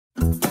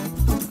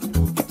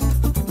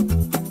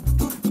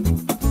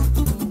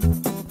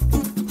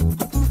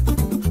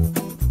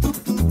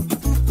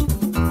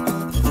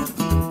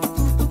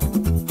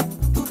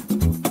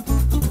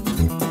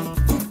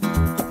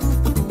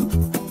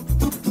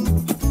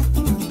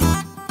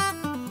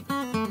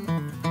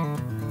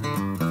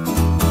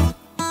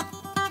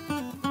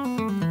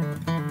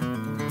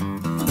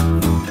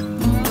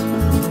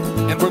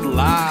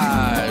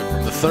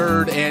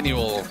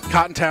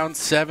Cottontown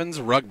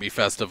Sevens Rugby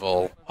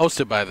Festival,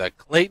 hosted by the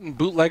Clayton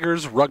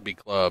Bootleggers Rugby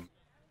Club.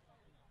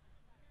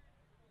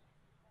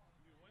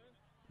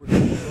 We're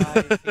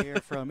live here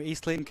from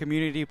East Clayton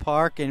Community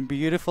Park in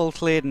beautiful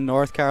Clayton,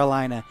 North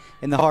Carolina,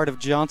 in the heart of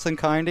Johnson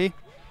County,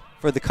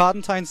 for the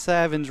Cottontown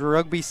Sevens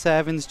Rugby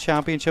Sevens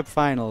Championship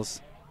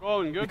Finals.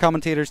 The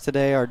commentators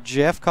today are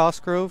Jeff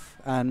Cosgrove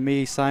and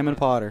me, Simon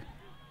Potter.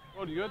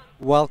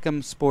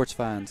 Welcome, sports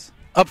fans.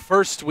 Up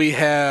first, we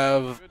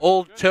have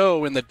Ole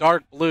Toe in the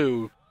dark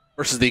blue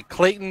versus the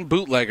Clayton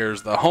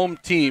Bootleggers, the home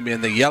team in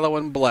the yellow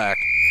and black,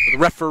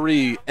 with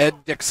referee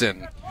Ed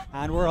Dixon.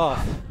 And we're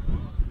off.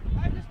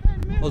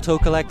 Ole Toe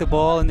collect the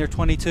ball in their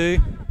 22,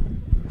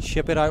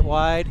 ship it out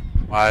wide.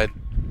 Wide.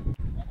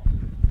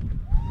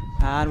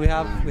 And we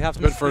have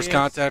some good first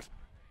contact.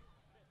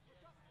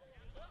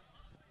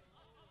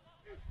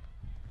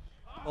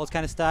 Ball's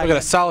kind of stagnant. Look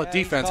at a solid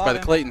defense by the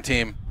Clayton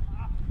team.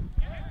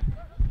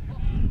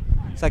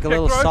 It's like a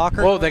little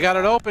soccer. Whoa, they got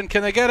it open.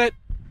 Can they get it?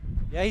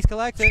 Yeah, he's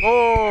collected.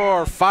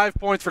 Score! 5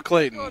 points for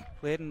Clayton.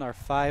 Clayton are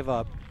 5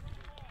 up.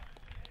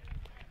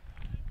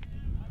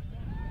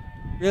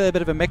 Really a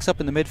bit of a mix-up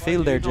in the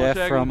midfield there, Jeff,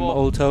 from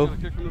Ole Toe.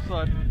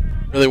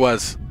 Really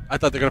was. I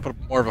thought they were going to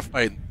put more of a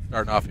fight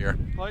starting off here.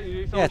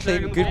 Yeah,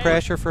 Clayton, good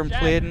pressure from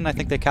Clayton. I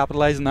think they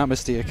capitalized on that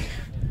mistake.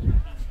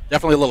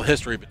 Definitely a little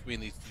history between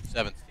these two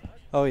sevens teams.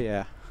 Oh,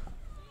 yeah.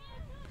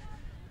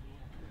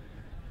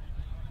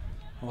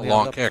 A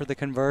long kick for the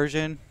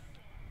conversion.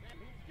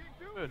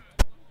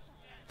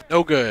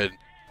 No good.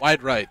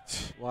 Wide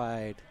right.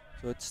 Wide.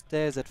 So it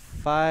stays at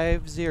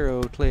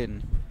 5-0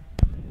 Clayton.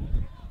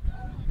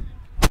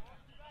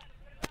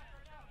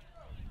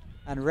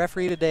 And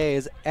referee today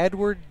is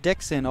Edward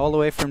Dixon, all the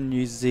way from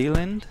New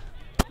Zealand.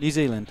 New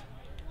Zealand.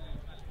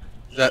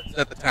 Is that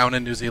the town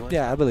in New Zealand?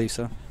 Yeah, I believe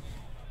so.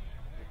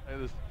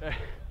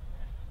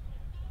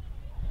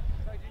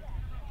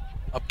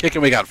 Up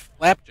kicking, we got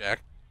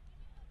Flapjack.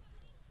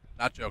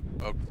 Not joking,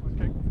 folks.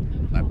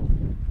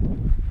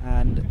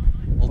 And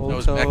Ole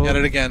Toe's back at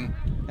it again.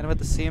 Kind of at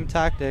the same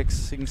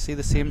tactics. You can see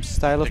the same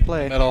style of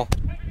play. Middle.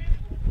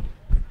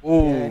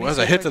 Ooh, yeah, that was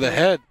a hit to the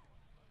head.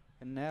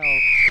 And now.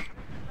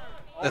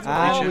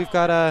 That's we've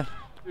got a.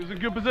 He was in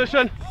good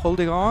position.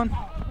 Holding on.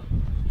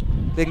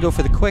 They can go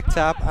for the quick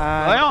tap. And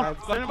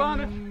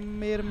I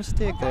made a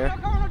mistake there.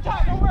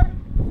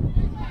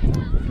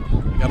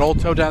 We got Ole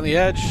Toe down the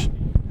edge.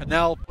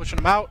 Canel pushing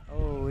him out.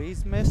 Oh,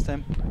 he's missed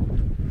him.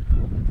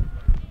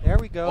 There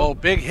we go. Oh,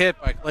 big hit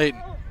by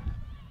Clayton.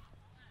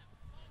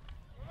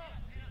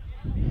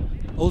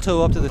 Ole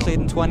Toe up to the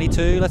Clayton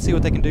 22. Let's see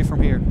what they can do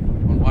from here.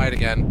 One wide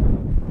again.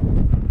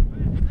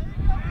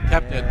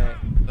 Kept it.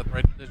 That's the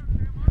right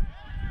decision.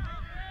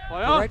 The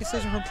right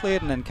decision from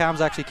Clayton, and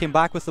Cams actually came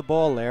back with the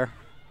ball there.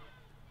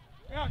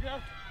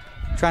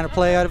 Trying to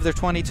play out of their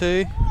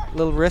 22.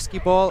 Little risky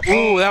ball.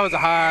 Ooh, that was a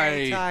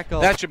high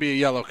tackle. That should be a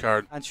yellow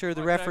card. I'm sure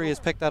the referee has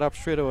picked that up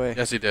straight away.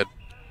 Yes, he did.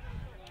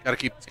 Got to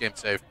keep this game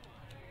safe.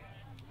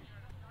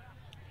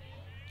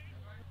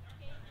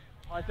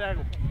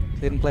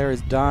 Clayton player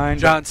is down.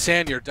 John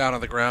Sanier down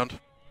on the ground.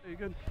 Hey,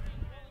 good.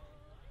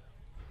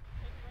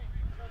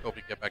 Hope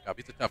he can get back up.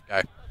 He's a tough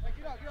guy.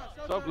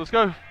 So, let's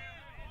go. Come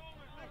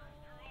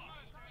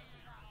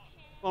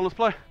on, let's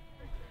play.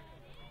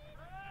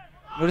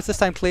 Notice this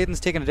time Clayton's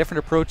taking a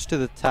different approach to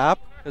the tap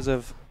because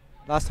of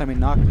last time he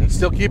knocked it.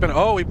 Still keeping.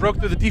 Oh, he broke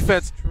through the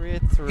defense.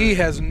 Straight through. He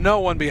has no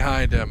one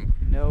behind him.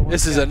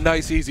 This is a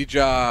nice, easy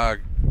jog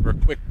for a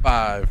quick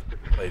 5.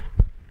 Clayton.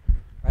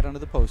 Right under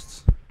the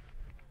posts.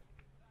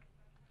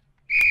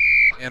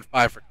 And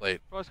 5 for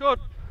Clayton. Price good.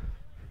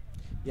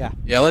 Yeah.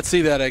 Yeah, let's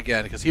see that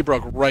again because he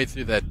broke right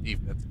through that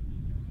defense.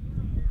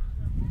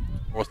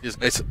 We'll see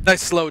his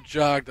nice slow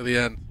jog to the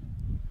end.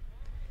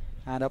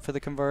 And up for the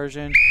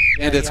conversion.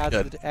 And it's he adds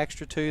good. The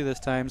extra 2 this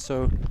time,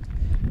 so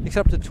it's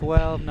up to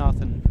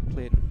 12-0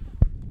 Clayton.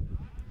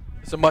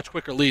 It's a much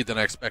quicker lead than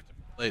I expected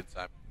from Clayton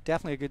time.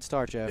 Definitely a good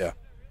start, Jeff. Yeah.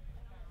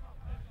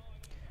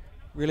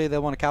 Really, they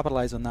want to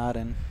capitalize on that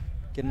and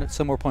get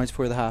some more points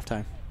before the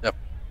halftime. Yep.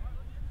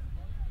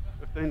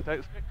 15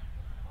 takes kick.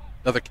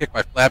 Another kick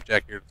by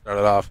Flapjack here to start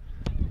it off.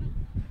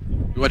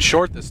 We went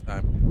short this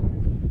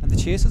time. And the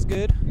chase is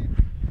good.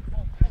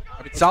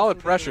 I mean, solid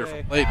pressure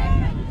from Clayton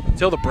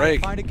until the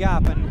break. Find a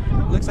gap, and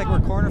it looks like we're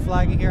corner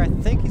flagging here. I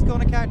think he's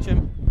going to catch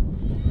him.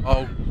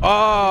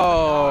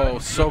 Oh,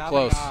 so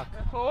close.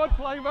 Forward,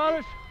 play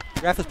advantage.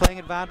 Ref is playing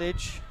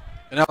advantage.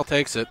 Canel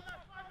takes it.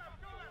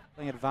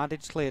 Playing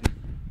advantage, Clayton.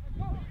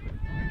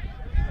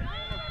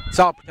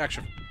 Solid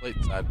protection from the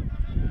Clayton side.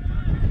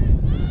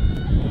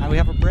 And we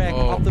have a break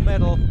up the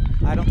middle.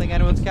 I don't think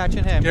anyone's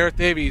catching him. Gareth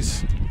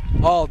Davies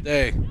all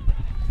day.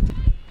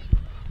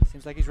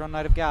 Seems like he's running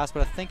out of gas,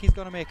 but I think he's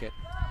going to make it.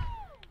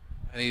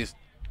 And he's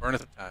burning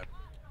the time.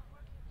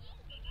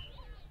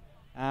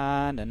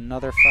 And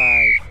another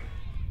 5.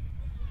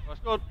 That's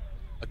good.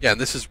 Again,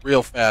 this is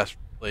real fast for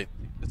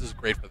Clayton. This is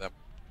great for them.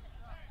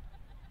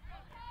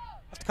 I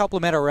have to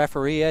compliment our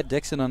referee, Ed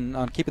Dixon,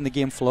 on keeping the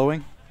game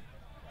flowing.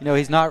 You know,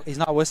 he's not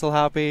whistle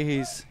happy.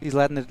 He's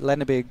letting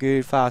it be a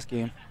good, fast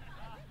game.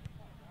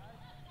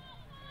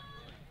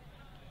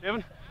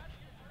 Kevin.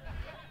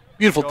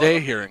 Beautiful day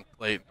here in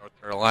Clayton,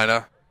 North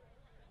Carolina.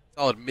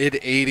 Solid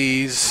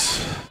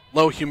mid-80s,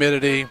 low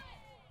humidity. A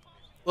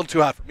little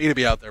too hot for me to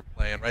be out there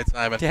playing, right,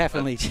 Simon?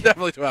 Definitely.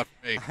 Definitely too hot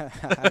for me.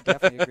 I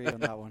definitely agree on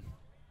that one.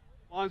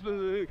 Linesman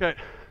indicate.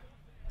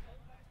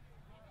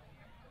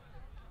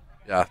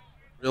 Yeah,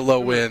 real low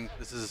wind.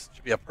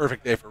 Should be a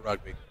perfect day for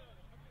rugby.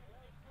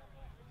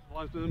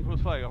 Linesman input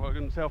flag. I'm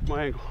working south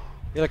my ankle.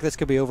 I feel like this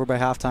could be over by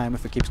halftime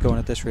if it keeps going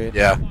at this rate.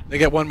 Yeah, they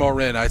get one more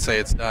in, I'd say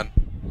it's done.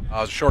 It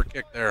was a short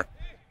kick there.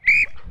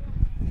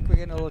 I think we're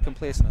getting a little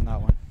complacent in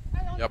that one.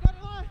 Yep.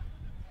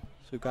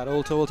 So we've got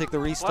Ole Toe will take the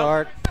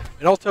restart.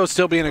 And Ole Toe's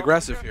still being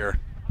aggressive here.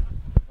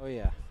 Oh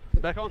yeah.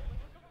 Back on.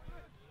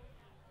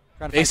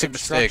 Trying to Basic find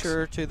some mistakes.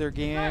 structure to their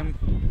game.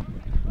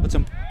 Put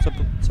some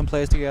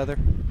plays together.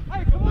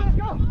 Hey, come on, let's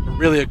go. A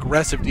really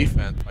aggressive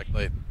defense by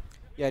Clayton.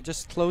 Yeah,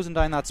 just closing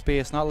down that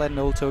space, not letting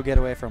Ole Toe get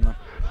away from them.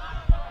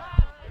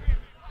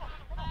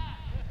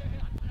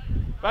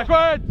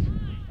 Backwards.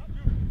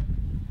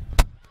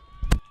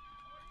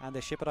 And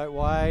they ship it out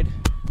wide.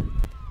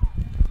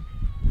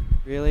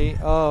 Really?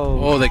 Oh.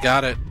 Oh, they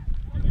got it.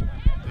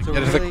 So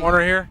Get it to the really-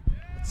 corner here.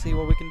 Let's see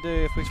what we can do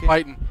if we He's can.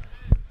 fighting.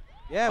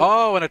 Yeah.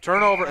 Oh, and a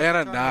turnover and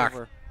a knock.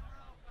 turnover.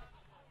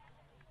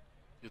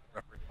 The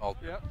referee called.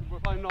 Yeah, we're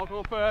playing knock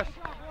on first.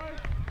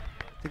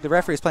 I think the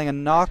referee is playing a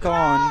knock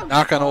on.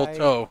 Knock on Ole by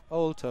Toe.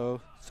 Ole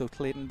Toe, so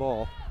Clayton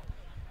ball.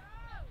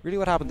 Really,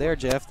 what happened there,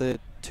 Jeff? The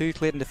two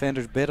Clayton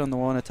defenders bit on the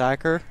one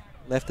attacker,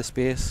 left the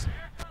space.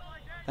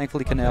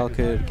 Thankfully, Cannell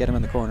could get him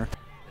in the corner.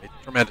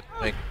 A tremendous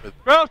link with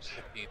Crouch.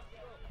 15.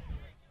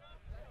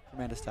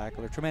 Tremendous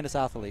tackler, tremendous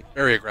athlete,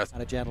 Very aggressive.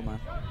 and a gentleman.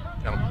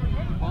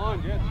 Gentlemen.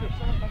 Fine, yeah,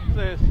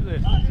 this.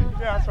 Yeah,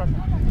 that's right.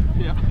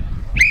 Yeah.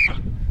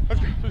 Let's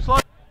go. Too slow.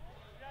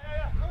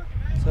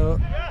 So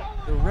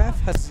the ref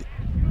has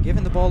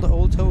given the ball to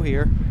Ole Toe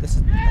here. This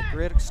is a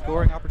great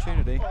scoring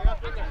opportunity.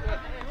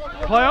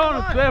 Play on,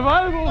 it's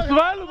available, it's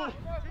available.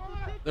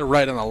 They're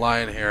right on the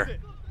line here.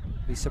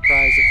 Be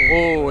surprised if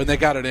they're. Oh, and they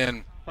got it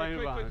in. Playing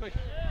advantage.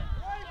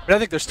 But I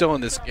think they're still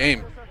in this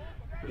game.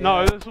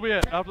 No, this will be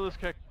it after this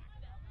kick.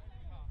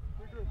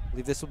 I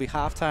believe this will be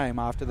halftime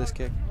after this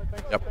kick.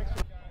 Yep.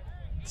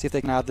 See if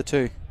they can add the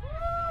two.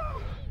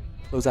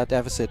 Close that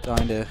deficit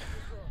down to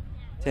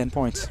 10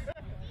 points.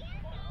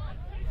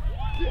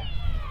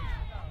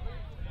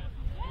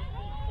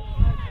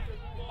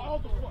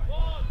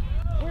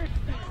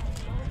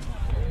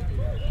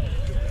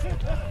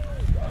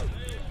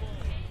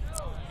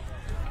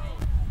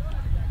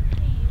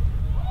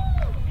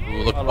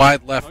 Ooh, look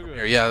wide left from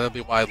here. Yeah, that'll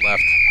be wide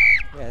left.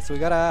 Yeah, so we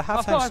got a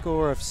halftime Offside.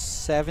 score of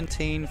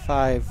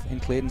 17-5 in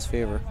Clayton's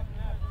favor.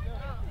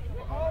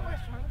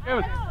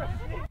 Kevin.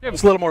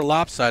 It's a little more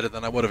lopsided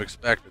than I would have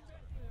expected.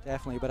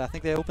 Definitely, but I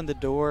think they opened the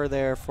door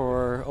there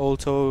for Ole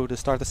Toe to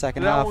start the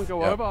second Did that half. one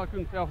go Yeah. over? I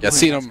couldn't tell. Yeah, from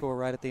seen my them. Score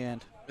right at the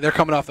end. They're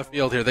coming off the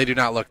field here. They do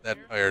not look that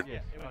tired.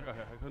 Yes. Okay.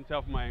 I couldn't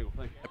tell from my angle.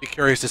 Thank you. I'd be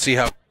curious to see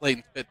how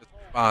Clayton's fitness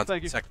responds in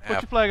Thank the you. second Put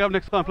half. your flag up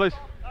next time, please.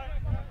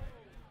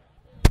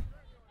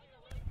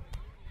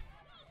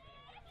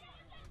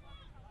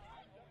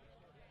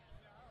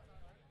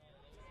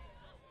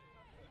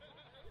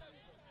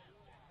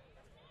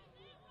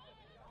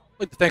 I'd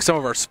like to thank some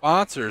of our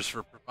sponsors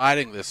for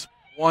providing this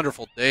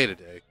wonderful day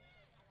today.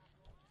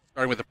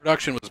 Starting with the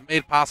production was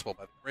made possible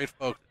by the great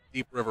folks at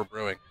Deep River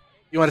Brewing.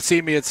 If you want to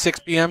see me at 6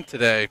 p.m.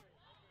 today,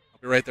 I'll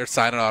be right there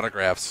signing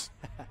autographs.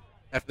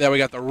 After that, we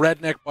got the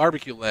Redneck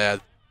Barbecue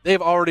Lad.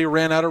 They've already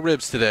ran out of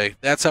ribs today.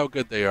 That's how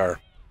good they are.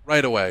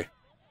 Right away.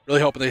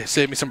 Really hoping they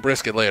save me some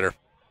brisket later.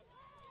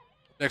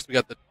 Next, we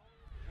got the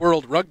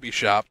World Rugby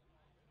Shop.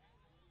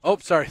 Oh,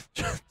 sorry.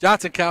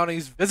 Johnson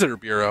County's Visitor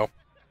Bureau.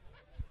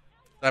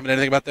 Simon,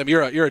 anything about them?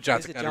 You're a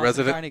Johnson Visit County Johnson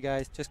resident. County,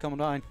 guys. Just come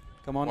on.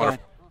 Come on Wonderful.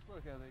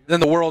 down. Then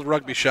the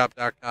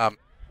worldrugbyshop.com.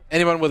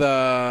 Anyone with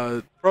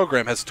a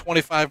program has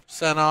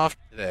 25% off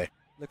today.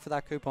 Look for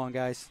that coupon,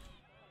 guys.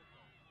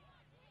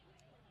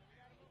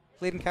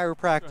 Clayton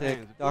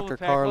Chiropractic, Dr.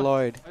 Carl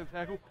Lloyd.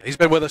 He's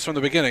been with us from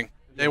the beginning,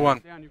 day one.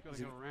 Down, you've got to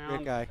He's go a around,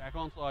 great guy. back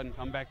on side and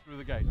come back through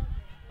the gate.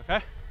 Okay?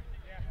 All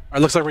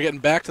right, looks like we're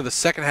getting back to the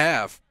second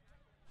half.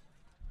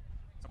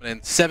 Coming in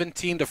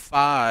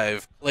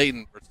 17-5,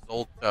 Clayton versus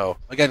Ole Toe.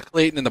 Again,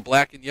 Clayton in the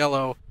black and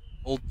yellow,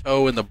 Ole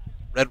Toe in the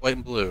red, white,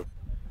 and blue.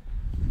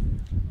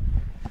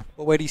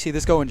 What way do you see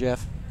this going,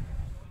 Jeff?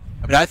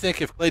 I mean, I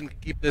think if Clayton can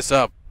keep this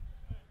up,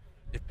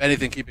 if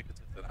anything, keep it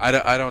consistent.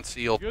 I don't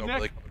see Ole Toe Good, Nick.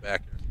 really coming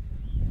back here.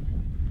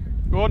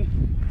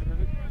 Gordon.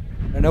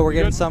 I know we're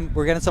getting Good.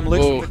 some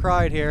looks Ooh. from the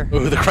crowd here.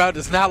 Ooh, the crowd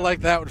does not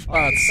like that All I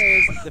response. can say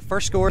is the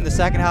first score in the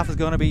second half is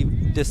going to be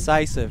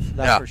decisive.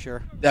 That's Yeah. for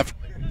sure.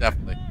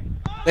 Definitely.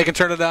 They can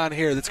turn it on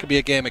here. This could be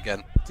a game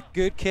again. It's a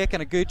good kick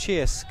and a good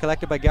chase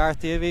collected by Gareth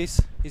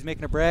Davies. He's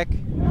making a break.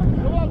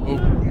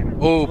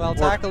 Ooh, Well poor-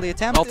 tackled. The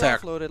attempt well to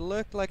tackled. offload it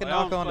looked like a Play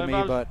knock on, on to play me,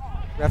 on. but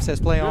ref says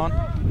play on.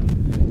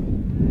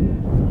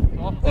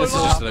 This is just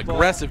an Off the ball.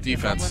 aggressive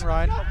defense. Dublin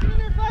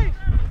right.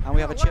 And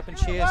we have a chip and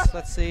chase.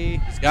 Let's see.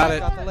 He's got it.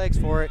 Got the legs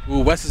for it. Ooh,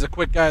 Wes is a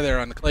quick guy there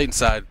on the Clayton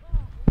side.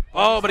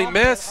 Oh, but he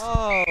missed.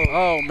 Oh.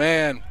 Oh,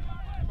 man.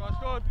 Try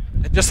scored.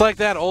 And just like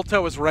that, Ole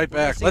Toe was right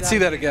back. Let's see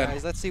that again.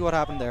 Guys. Let's see what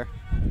happened there.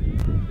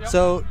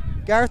 So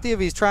Gareth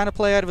Davies trying to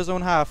play out of his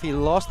own half. He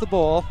lost the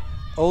ball.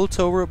 Ole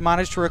Toe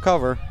managed to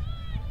recover.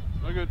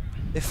 No good.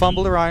 They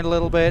fumbled around a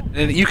little bit.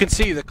 And you can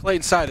see the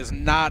Clayton side is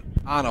not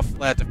on a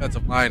flat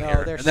defensive line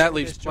here. And that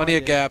leaves plenty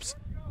of gaps.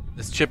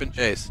 This chip and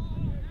chase.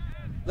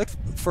 Look,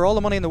 for all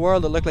the money in the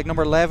world, it looked like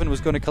number 11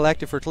 was going to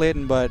collect it for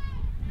Clayton, but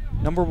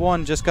number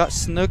 1 just got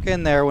snuck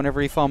in there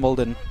whenever he fumbled,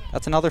 and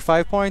that's another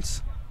 5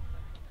 points.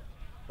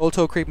 Ole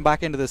Toe creeping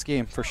back into this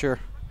game for sure.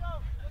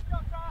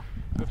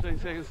 15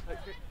 seconds.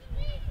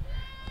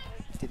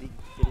 Did he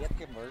get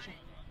the conversion?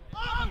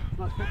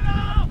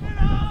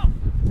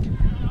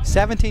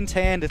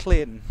 17-10 to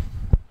Clayton.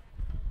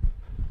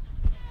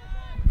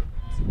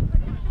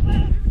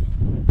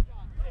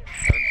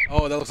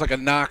 Oh, that looks like a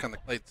knock on the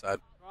Clayton side.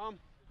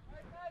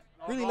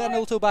 Really letting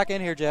Ole Toe back in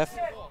here, Jeff.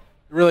 You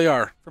really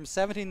are. From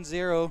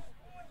 17-0,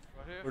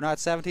 we're now at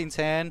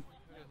 17-10.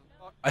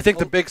 I think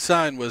the big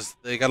sign was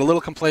they got a little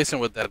complacent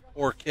with that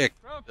poor kick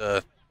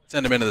to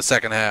send him into the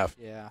second half.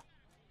 Yeah.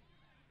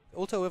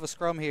 Ole Toe have a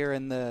scrum here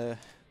in the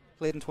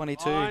Clayton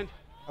 22. Fine.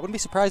 I wouldn't be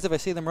surprised if I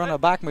see them run a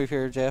back move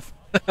here, Jeff.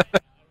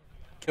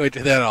 Can we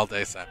do that all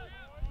day, Simon?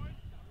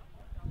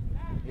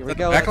 Here we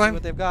go. Let's see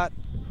what they've got.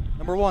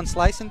 Number 1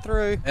 slicing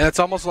through. And it's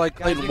almost like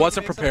Clayton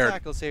wasn't prepared.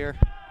 Tackles here.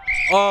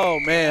 Oh,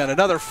 man,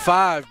 another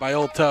 5 by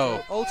Ole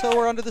Toe. Ole Toe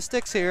are under the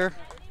sticks here.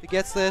 If he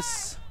gets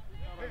this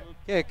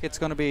kick, it's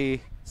going to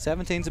be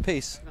 17s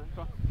apiece.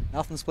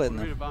 Nothing splitting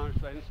them.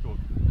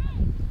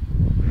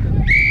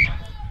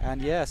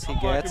 And yes, he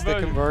gets the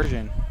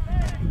conversion.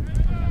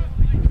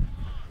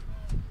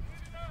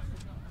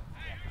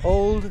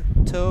 Ole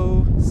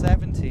Toe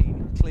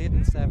 17,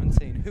 Clayton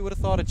 17. Who would have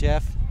thought it,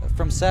 Jeff?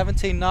 From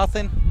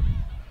 17-0.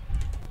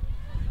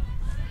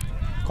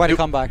 Quite a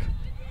comeback.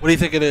 What do you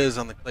think it is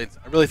on the Clayton?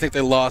 I really think they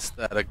lost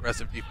that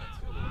aggressive defense.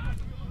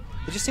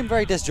 They just seem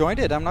very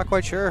disjointed. I'm not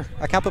quite sure.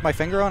 I can't put my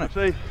finger on it.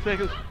 15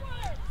 seconds.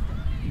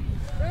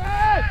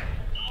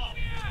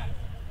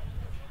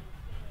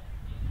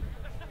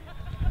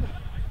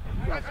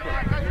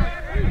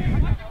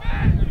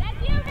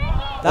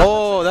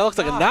 That looks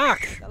like a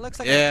knock. That looks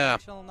like an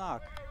intentional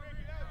knock.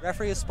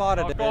 Referee has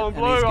spotted it, and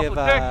he's give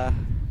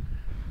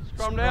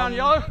scrum down,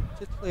 yellow.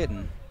 To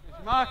Clayton.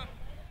 Mark.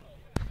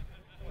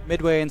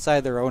 Midway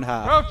inside their own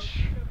half. Crouch.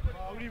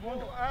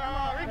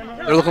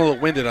 They're looking a little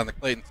winded on the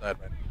Clayton side,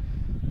 right?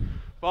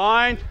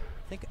 Fine.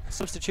 I think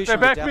substitution. Stay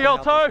back, be Ole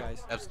Toe.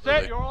 Absolutely.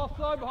 Set, you're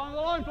offside behind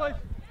the line, please.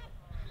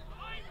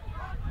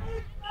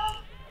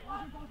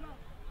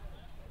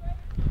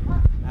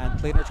 And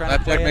Clayton are trying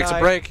to play Flapjack makes a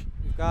break.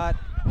 We've got.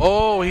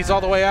 Oh, he's all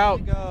the way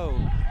out. Go.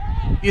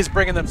 He's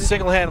bringing them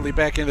single-handedly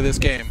back into this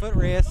game. Foot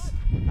race.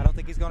 I don't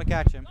think he's going to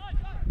catch him.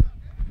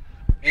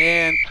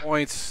 And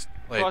points.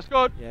 Nice,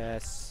 good.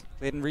 Yes.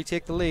 Clayton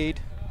retake the lead.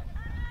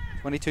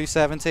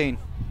 22-17.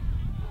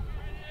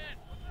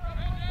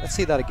 Let's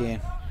see that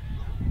again.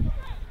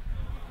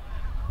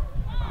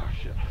 Oh,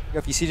 shit.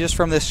 If you see just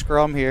from this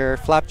scrum here,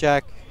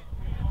 Flapjack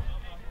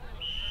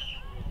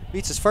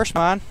beats his first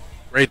man.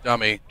 Great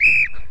dummy.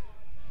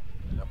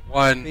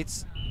 1,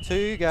 Beats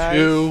 2 guys.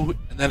 2,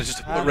 and then it's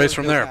just a foot race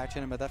from there.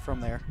 Catching him at that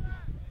from there.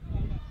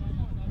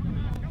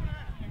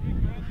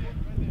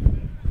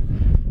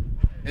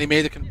 And he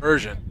made the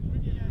conversion.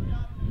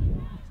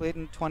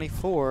 Clayton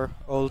 24,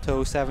 Ole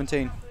Toe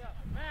 17.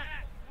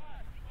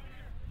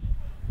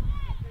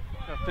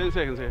 Got 10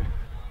 seconds here.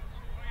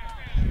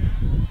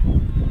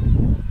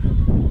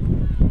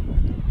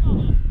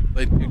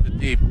 Clayton kicked it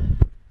deep.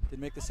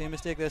 Didn't make the same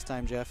mistake this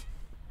time, Jeff.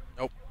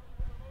 Nope.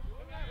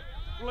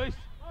 Release.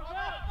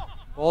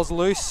 Ball's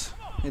loose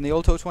in the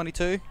Ole Toe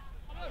 22.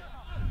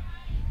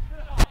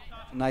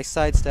 Nice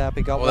sidestep.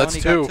 He got one. That's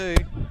he 2. got 2.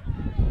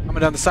 Coming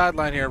down the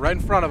sideline here, right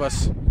in front of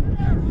us.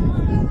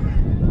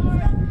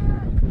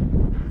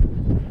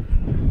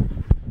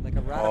 Like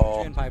a rat up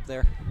a drain pipe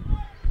there.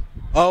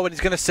 Oh, and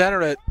he's going to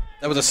center it.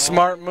 That was a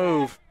smart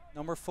move.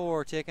 Number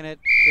 4 taking it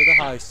to the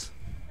house.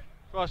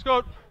 Nice,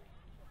 good.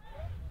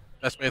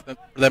 Best way for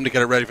them to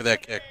get it ready for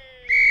that kick.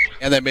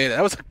 And they made it.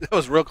 That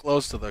was real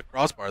close to the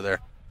crossbar there.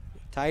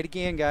 Tied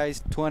again,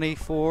 guys.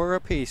 24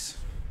 apiece.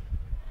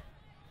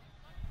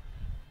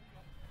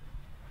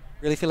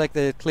 Really feel like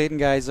the Clayton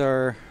guys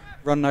are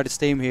running out of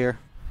steam here.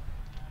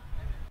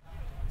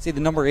 See the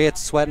number 8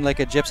 sweating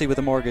like a gypsy with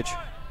a mortgage.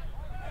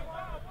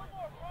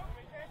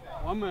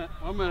 1 minute,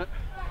 1 minute.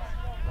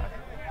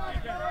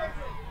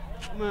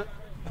 1 minute.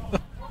 Is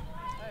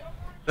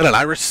that an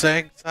Irish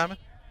saying, Simon?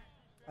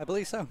 I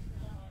believe so.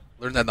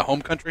 Learned that in the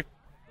home country?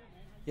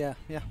 Yeah,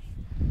 yeah.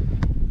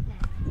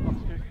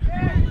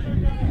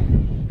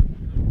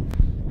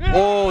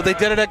 Oh, they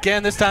did it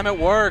again. This time it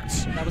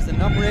worked. That was the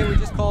number 8 we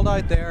just called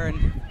out there,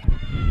 and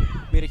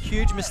made a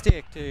huge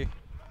mistake to.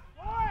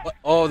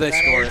 Oh, they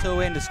scored.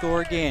 Also in to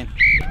score again.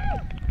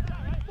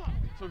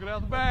 Took it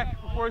out the back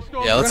before he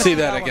scored. Yeah, let's see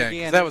that one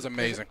again. 'Cause that was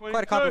amazing.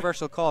 Quite a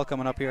controversial call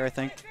coming up here, I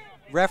think.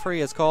 Referee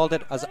has called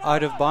it as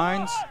out of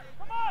bounds.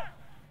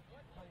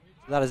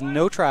 That is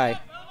no try.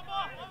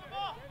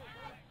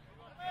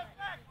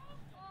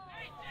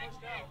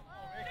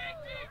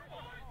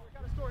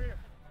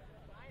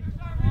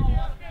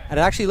 And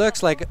it actually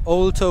looks like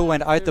Ole Toe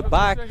went out the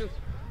back,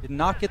 did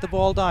not get the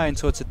ball down,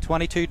 so it's a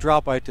 22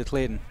 dropout to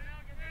Clayton.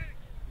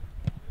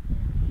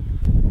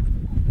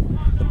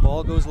 The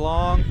ball goes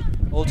long.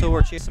 Ole Toe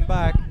are chasing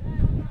back.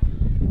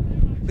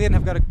 Clayton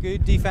have got a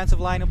good defensive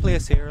line in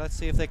place here. Let's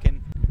see if they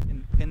can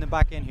pin them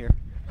back in here.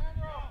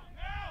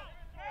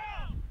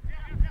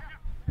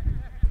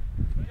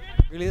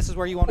 Really, this is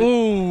where you want to...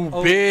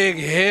 Ooh, big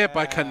hit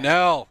by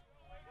Cannell.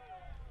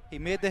 He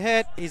made the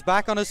hit. He's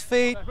back on his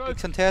feet. He's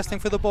contesting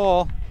for the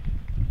ball.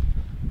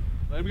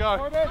 Let him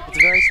go.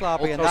 It's very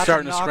sloppy, and that's a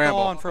starting to knock scramble.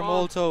 on from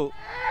Ole Toe.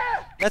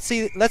 Let's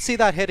see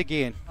that hit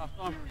again.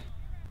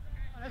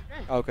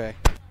 Okay.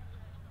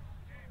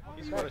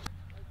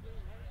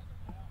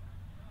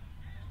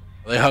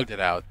 They hugged it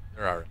out.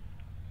 They're all right.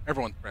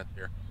 Everyone's friends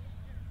here.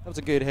 That was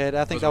a good hit.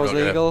 I think that was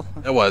legal.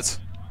 It was.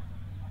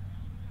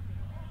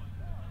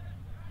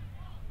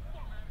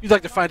 If you'd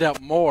like to find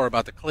out more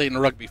about the Clayton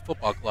Rugby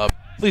Football Club,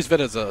 please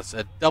visit us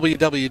at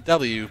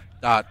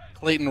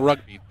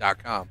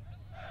www.claytonrugby.com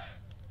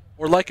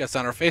or like us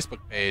on our Facebook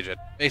page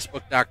at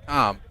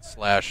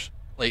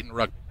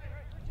facebook.com/ClaytonRugby.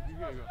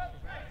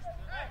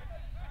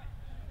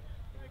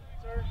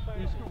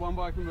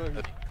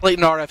 At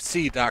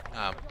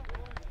ClaytonRFC.com.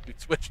 We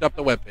switched up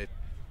the webpage.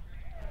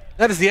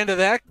 That is the end of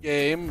that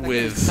game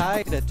with...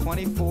 tied at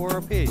 24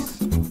 apiece.